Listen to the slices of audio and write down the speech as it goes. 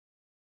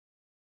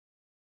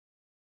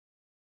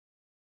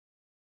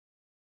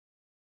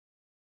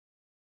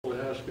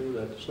High School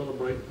at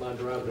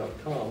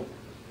CelebrateMyDrive.com.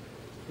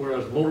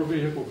 Whereas motor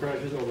vehicle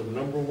crashes are the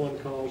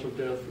 #1 cause of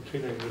death for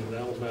teenagers in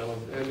Alabama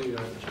and the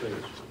United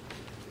States.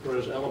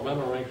 Whereas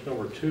Alabama ranks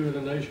 #2 in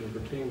the nation for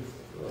teen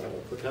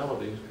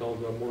fatalities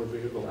caused by motor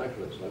vehicle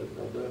accidents. I didn't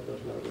know that.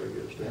 That's not a very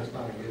good stat. That's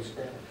not a good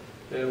stat.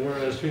 And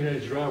whereas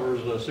teenage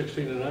drivers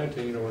 16 to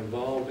 19 are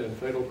involved in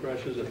fatal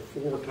crashes at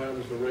 4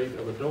 times the rate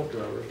of adult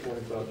drivers,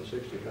 25 to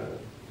 65.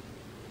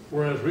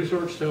 Whereas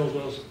research tells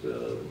us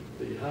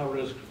the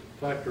high-risk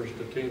factors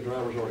to teen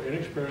drivers are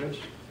inexperience,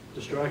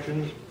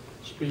 distractions,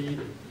 speed,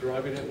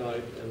 driving at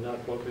night, and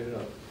not buckling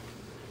up.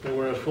 And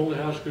whereas Foley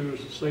High School's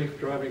Safe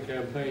Driving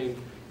Campaign,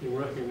 in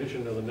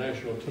recognition of the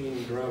National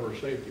Teen Driver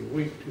Safety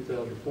Week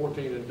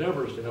 2014,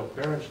 endeavors to help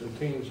parents and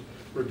teens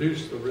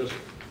reduce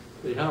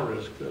the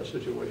high-risk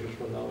situations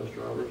for novice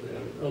drivers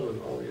and others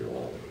all year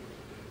long.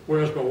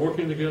 Whereas by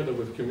working together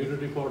with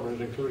community partners,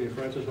 including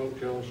Francis Hope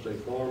Jones State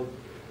Farm,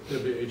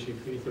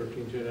 WHEP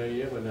 1310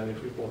 AM and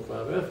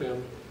 92.5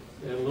 FM,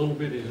 and Little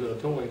Bitty's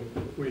Towing,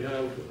 we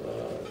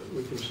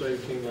can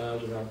save teen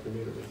lives in our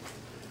community.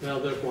 Now,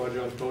 therefore, I,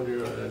 John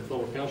Koniar, and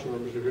fellow council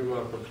members, do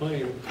hereby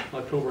proclaim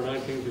October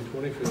 19th to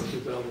 25th,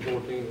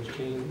 2014 as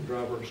Teen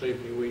Driver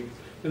Safety Week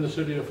in the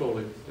city of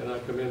Foley, and I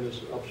commend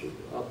this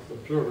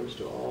observance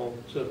to all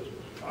citizens.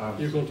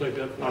 You're going to take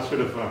that? I should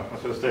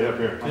have stayed up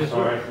here. I'm yes,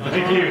 sorry. Sir.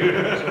 Thank you.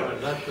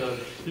 That's all right.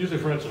 Usually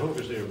Francis Hope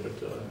is here, but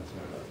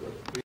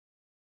we